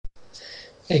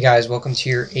Hey guys, welcome to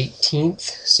your 18th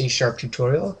C#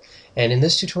 tutorial, and in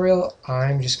this tutorial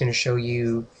I'm just going to show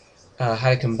you how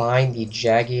to combine the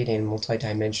jagged and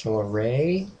multidimensional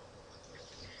array.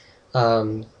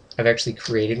 I've actually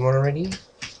created one already.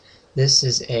 This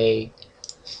is a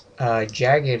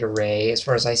jagged array as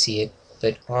far as I see it,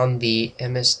 but on the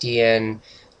MSDN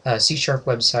C#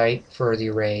 website for the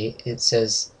array it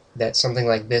says that something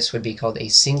like this would be called a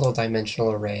single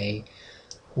dimensional array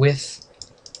with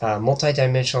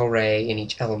multi-dimensional array in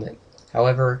each element.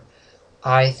 However,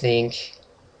 I think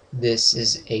this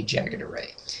is a jagged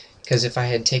array, because if I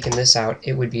had taken this out,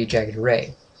 it would be a jagged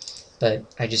array. But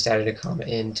I just added a comma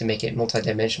in to make it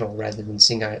multi-dimensional rather than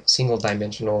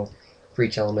single-dimensional for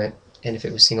each element. And if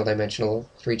it was single-dimensional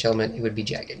for each element, it would be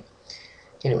jagged.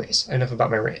 Anyways, enough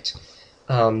about my rant.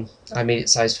 I made it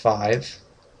size 5,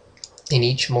 and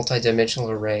each multi-dimensional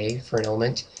array for an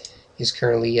element is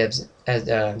currently at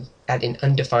an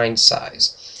undefined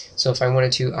size. So if I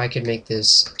wanted to, I could make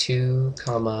this 2,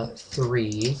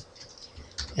 3,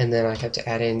 and then I have to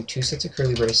add in 2 sets of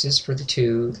curly braces for the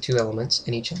two elements,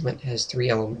 and each element has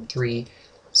 3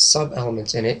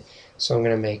 sub-elements in it. So I'm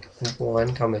going to make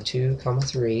 1, 2,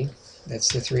 3.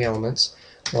 That's the 3 elements.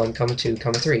 1, 2,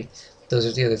 3. Those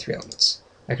are the other 3 elements.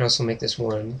 I can also make this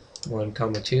 1,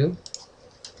 2,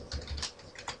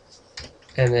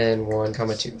 and then 1,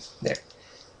 2. There.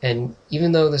 And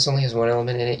even though this only has 1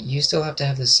 element in it, you still have to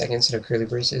have this second set of curly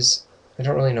braces. I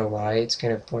don't really know why, it's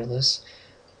kind of pointless,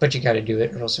 but you gotta do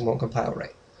it or else it won't compile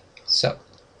right. So,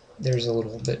 there's a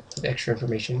little bit of extra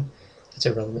information that's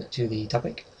irrelevant to the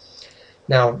topic.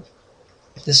 Now,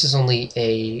 this is only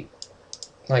a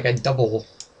double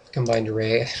combined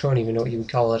array. I don't even know what you would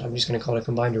call it. I'm just going to call it a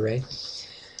combined array.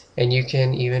 And you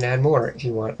can even add more if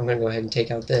you want. I'm going to go ahead and take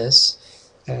out this.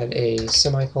 Add a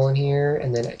semicolon here,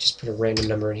 and then I just put a random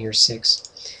number in here,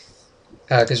 6.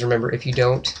 Because remember, if you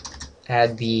don't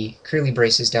add the curly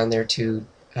braces down there to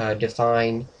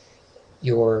define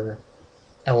your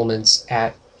elements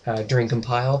during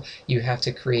compile, you have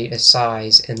to create a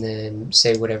size and then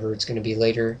say whatever it's going to be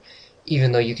later,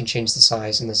 even though you can change the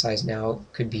size, and the size now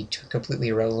could be completely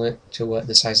irrelevant to what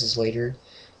the size is later.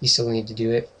 You still need to do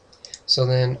it. So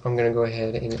then I'm going to go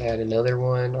ahead and add another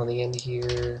one on the end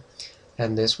here,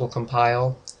 and this will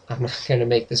compile. I'm not going to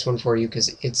make this one for you because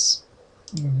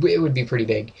it would be pretty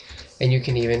big. And you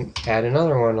can even add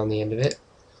another one on the end of it.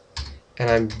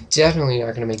 And I'm definitely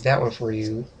not going to make that one for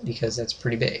you because that's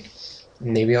pretty big.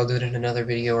 Maybe I'll do it in another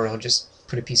video, or I'll just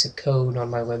put a piece of code on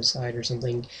my website or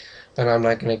something. But I'm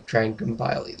not going to try and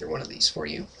compile either one of these for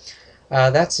you.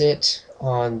 That's it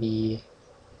on the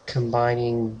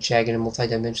combining jagged and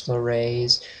multidimensional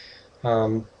arrays.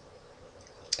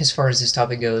 As far as this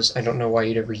topic goes, I don't know why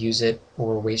you'd ever use it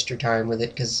or waste your time with it,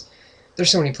 because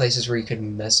there's so many places where you could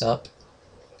mess up,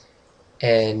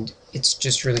 and it's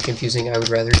just really confusing. I would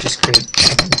rather just create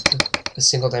a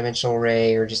single-dimensional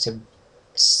array, or just a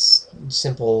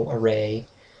simple array,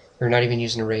 or not even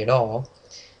use an array at all.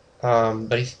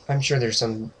 But I'm sure there's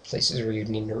some places where you'd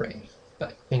need an array.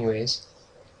 But anyways,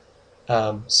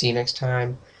 see you next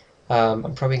time.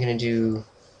 I'm probably going to do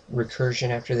recursion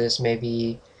after this,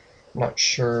 maybe. Not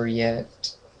sure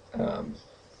yet. I've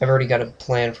already got a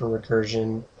plan for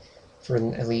recursion for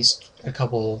at least a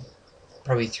couple,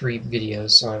 probably 3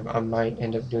 videos, so I might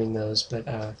end up doing those, but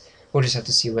we'll just have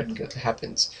to see what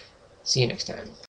happens. See you next time.